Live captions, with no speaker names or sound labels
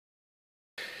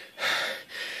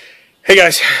Hey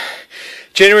guys,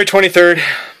 January 23rd.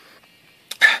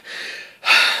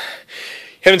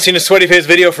 Haven't seen a sweaty face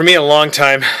video for me in a long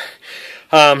time.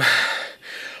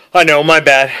 I know, my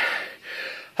bad.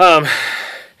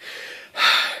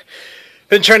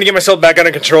 Been trying to get myself back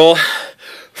under control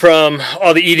from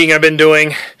all the eating I've been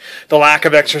doing, the lack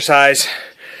of exercise.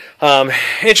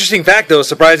 Interesting fact though,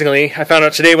 surprisingly, I found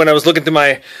out today when I was looking through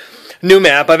my new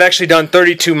map, I've actually done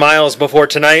 32 miles before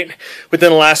tonight within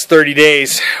the last 30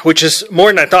 days, which is more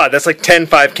than I thought. That's like 10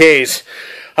 5Ks.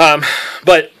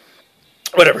 But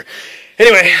whatever.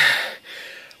 Anyway,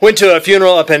 went to a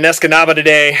funeral up in Escanaba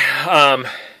today,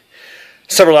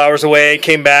 several hours away,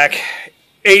 came back,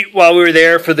 ate while we were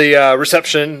there for the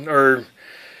reception or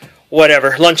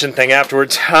whatever, luncheon thing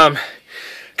afterwards.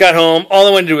 Got home, all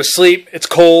I wanted to do was sleep. It's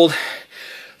cold.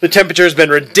 The temperature has been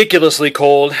ridiculously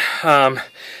cold.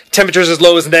 Temperatures as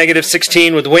low as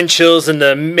 -16 with wind chills in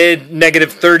the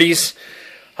mid-negative 30s.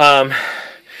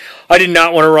 I did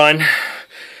not want to run,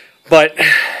 but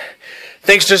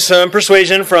thanks to some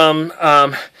persuasion from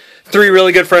 3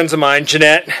 really good friends of mine,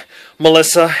 Jeanette,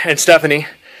 Melissa, and Stephanie,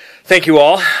 thank you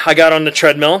all, I got on the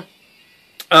treadmill.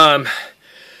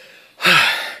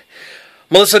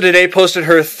 Melissa today posted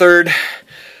her 3rd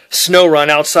snow run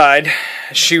outside.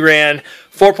 She ran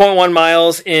 4.1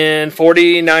 miles in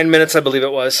 49 minutes, I believe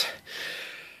it was.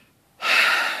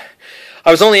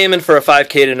 I was only aiming for a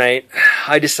 5K tonight.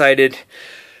 I decided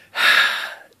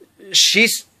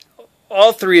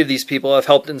all 3 of these people have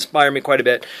helped inspire me quite a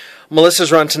bit.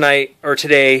 Melissa's run tonight or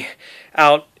today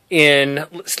out in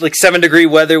like 7-degree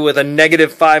weather with a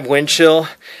 -5 wind chill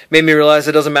made me realize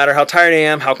it doesn't matter how tired I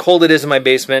am, how cold it is in my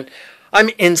basement. I'm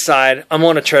inside, I'm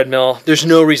on a treadmill, there's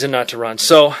no reason not to run.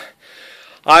 So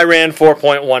I ran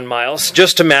 4.1 miles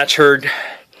just to match her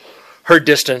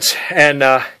distance, and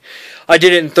I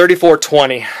did it in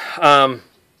 34:20.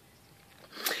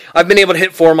 I've been able to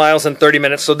hit 4 miles in 30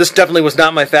 minutes, so this definitely was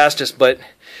not my fastest, but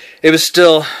it was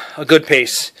still a good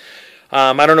pace.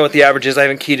 I don't know what the average is, I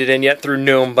haven't keyed it in yet through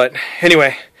Noom, but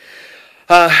anyway,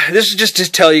 this is just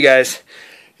to tell you guys,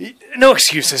 no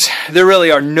excuses. There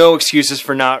really are no excuses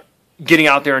for not getting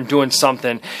out there and doing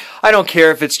something. I don't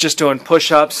care if it's just doing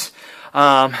push-ups.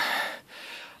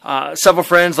 Several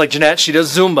friends like Jeanette, she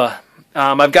does Zumba.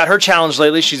 I've got her challenge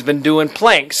lately. She's been doing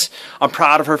planks. I'm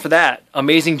proud of her for that.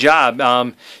 Amazing job.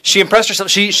 She impressed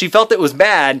herself. She felt it was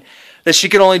bad that she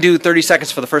could only do 30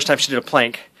 seconds for the first time she did a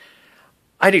plank.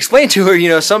 I'd explained to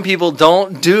her, some people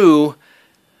don't do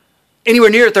anywhere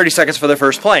near 30 seconds for their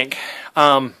first plank.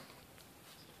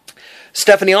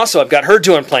 Stephanie also, I've got her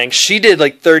doing planks. She did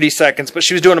like 30 seconds, but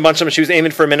she was doing a bunch of them. She was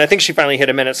aiming for a minute. I think she finally hit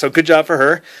a minute, so good job for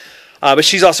her. But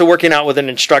she's also working out with an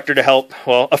instructor to help,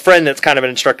 well, a friend that's kind of an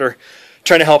instructor,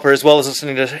 trying to help her as well as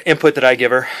listening to input that I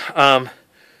give her.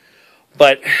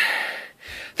 But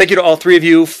thank you to all 3 of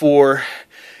you for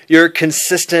your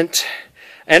consistent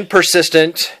and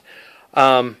persistent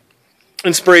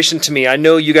inspiration to me. I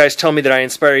know you guys tell me that I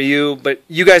inspire you, but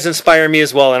you guys inspire me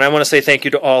as well, and I want to say thank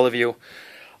you to all of you.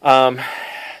 And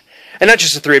not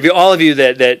just the 3 of you, all of you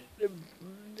that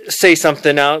say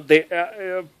something out, they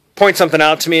point something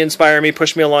out to me, inspire me,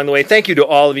 push me along the way. Thank you to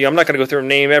all of you. I'm not going to go through and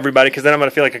name everybody because then I'm going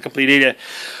to feel like a complete idiot.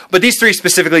 But these 3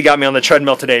 specifically got me on the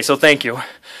treadmill today, so thank you.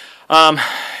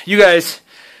 You guys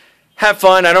have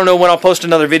fun. I don't know when I'll post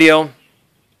another video.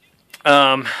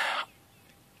 It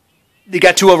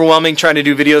got too overwhelming trying to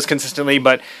do videos consistently,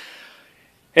 but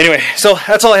anyway, so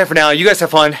that's all I have for now. You guys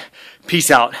have fun. Peace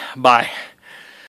out. Bye.